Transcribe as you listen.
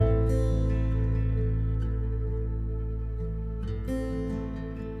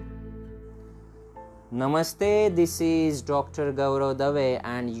Namaste, this is Dr. Gaurav Dave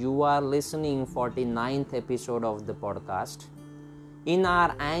and you are listening 49th episode of the podcast. In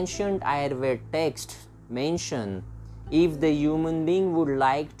our ancient Ayurveda text mention, if the human being would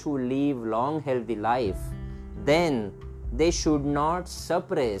like to live long healthy life, then they should not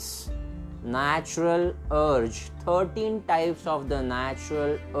suppress natural urge, 13 types of the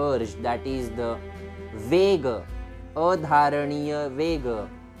natural urge, that is the Vega, Adharaniya Vega,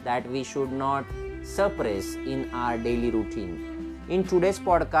 that we should not suppress in our daily routine. In today's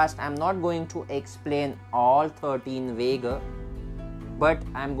podcast, I am not going to explain all 13 Vega, but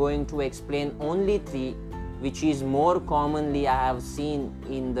I am going to explain only 3, which is more commonly I have seen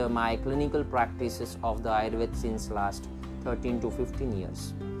in my clinical practices of the Ayurveda since last 13 to 15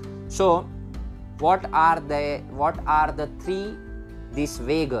 years. So, what are the 3 this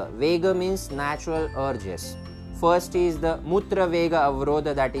Vega? Vega means natural urges. First is the Mutra Vega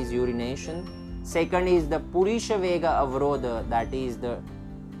Avrodha, that is urination. Second is the Purisha Vega Avrodha, that is the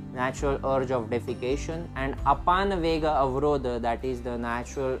natural urge of defecation, and Apana Vega Avrodha, that is the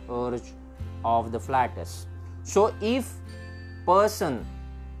natural urge of the flatus. So if person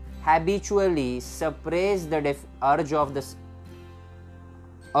habitually suppress the urge of the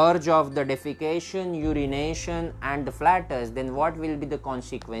defecation, urination and the flatus, then what will be the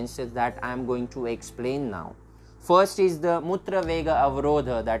consequences that I am going to explain now. First is the Mutra Vega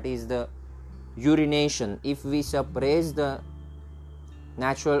Avrodha, that is the urination. If we suppress the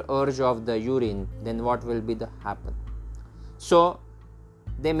natural urge of the urine, then what will be the happen? So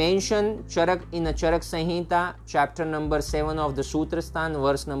they mention Charak in a Charak Samhita, chapter number 7 of the Sutrastan,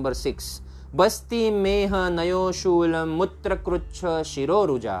 verse number 6. Basti meha nayo shulam mutra krucha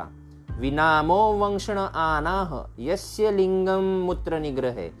shiroruja vinamo vangshana anah yasya lingam mutra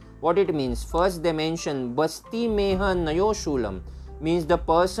nigrahe. What it means? First they mention Basti meha nayo shulam, means the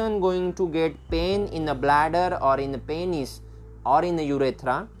person going to get pain in the bladder or in the penis or in the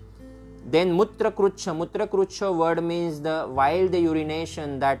urethra. Then Mutra Krucha word means while the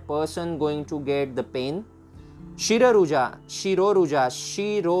urination, that person going to get the pain. Shiroruja,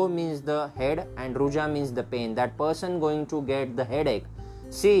 Shiro means the head and Ruja means the pain, that person going to get the headache.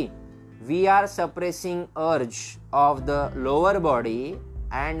 See, we are suppressing urge of the lower body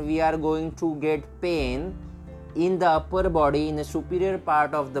and we are going to get pain in the upper body, in the superior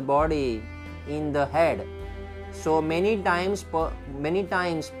part of the body, in the head. So many times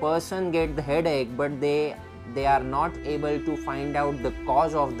person get the headache, but they are not able to find out the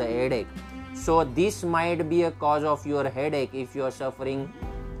cause of the headache. So this might be a cause of your headache if you are suffering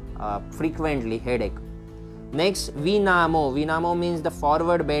frequently headache. Next, Vinamo means the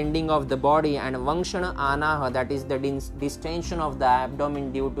forward bending of the body, and Vangshana Anaha, that is the distension of the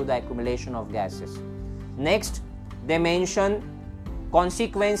abdomen due to the accumulation of gases. Next, they mention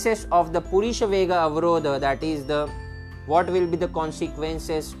consequences of the Purisha Vega Avrodha, that is what will be the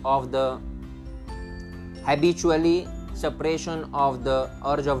consequences of the habitually suppression of the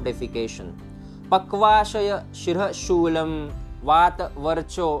urge of defecation. Pakvashaya Shirha Shulam Vata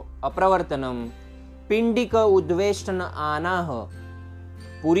Varcho Apravartanam Pindika Udveshtana Anah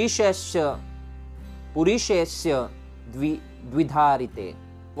Purishesya Dvidharite.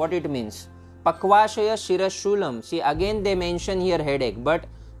 What it means? Pakvashaya Shirashulam. See, again they mention here headache, but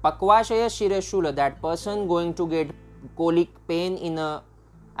Pakvashaya Shirashula, that person going to get colic pain in a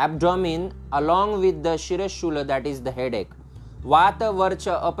abdomen along with the Shirashula, that is the headache. Vata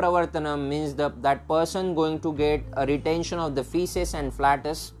Varcha Apravartanam means that person going to get a retention of the feces and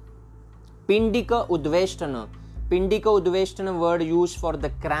flatus. Pindika Udveshtana word used for the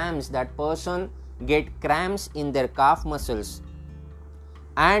cramps, that person get cramps in their calf muscles.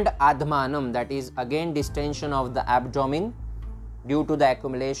 And Admanam, that is again distension of the abdomen due to the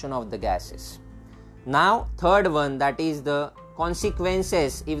accumulation of the gases. Now third one, that is the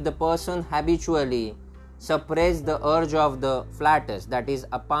consequences if the person habitually suppress the urge of the flatus, that is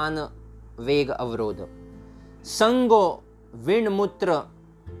Apana Vega Avrodha. Sanga Vinmutra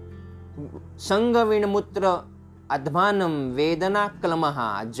Admanam Vedana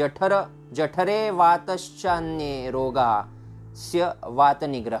Klamaha Jathare Vataschanye Roga Sya Vata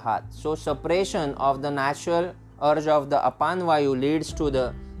Nigrahat. So suppression of the natural urge of the Apan Vayu leads to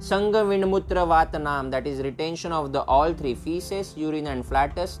the Sanga Vinmutra Vatanam, that is retention of the all 3 feces, urine and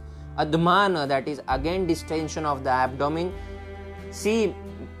flatus. Admana, that is again distension of the abdomen. See,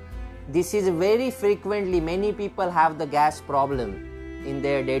 this is very frequently, many people have the gas problem in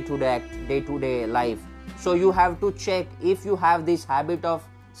their day-to-day life. So you have to check if you have this habit of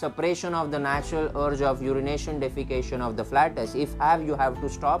suppression of the natural urge of urination, defecation of the flatus. If you have to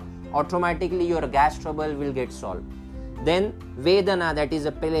stop. Automatically your gas trouble will get solved. Then Vedana, that is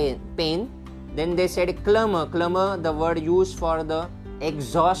a pain. Then they said klama, the word used for the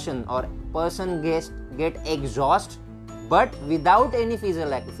exhaustion, or person get exhaust but without any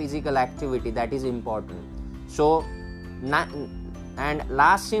physical activity. That is important. So and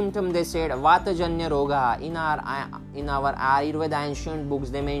last symptom they said vatajanya roga. In our Ayurveda ancient books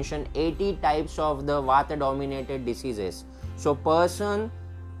they mention 80 types of the vata dominated diseases. So person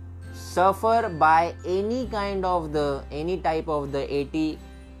suffer by any type of the 80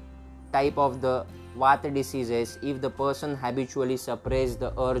 type of the vata diseases if the person habitually suppress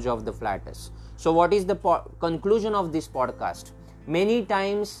the urge of the flatus. So what is the conclusion of this podcast? Many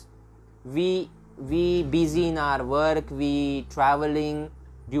times we busy in our work, we traveling,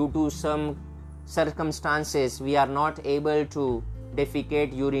 due to some circumstances we are not able to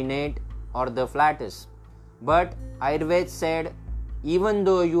defecate, urinate or the flatus. But Ayurveda said, even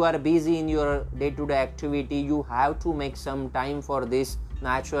though you are busy in your day-to-day activity, you have to make some time for this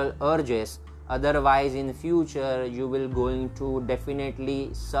natural urges. Otherwise in future you will going to definitely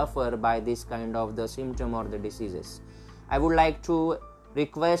suffer by this kind of the symptom or the diseases. I would like to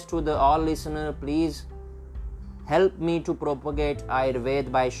request to the all listener, please help me to propagate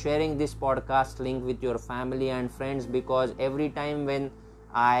Ayurveda by sharing this podcast link with your family and friends, because every time when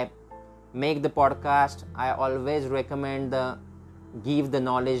I make the podcast I always recommend give the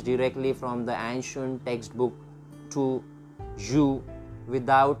knowledge directly from the ancient textbook to you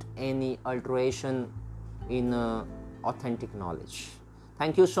without any alteration in authentic knowledge.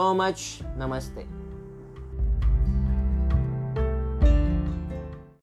 Thank you so much. Namaste.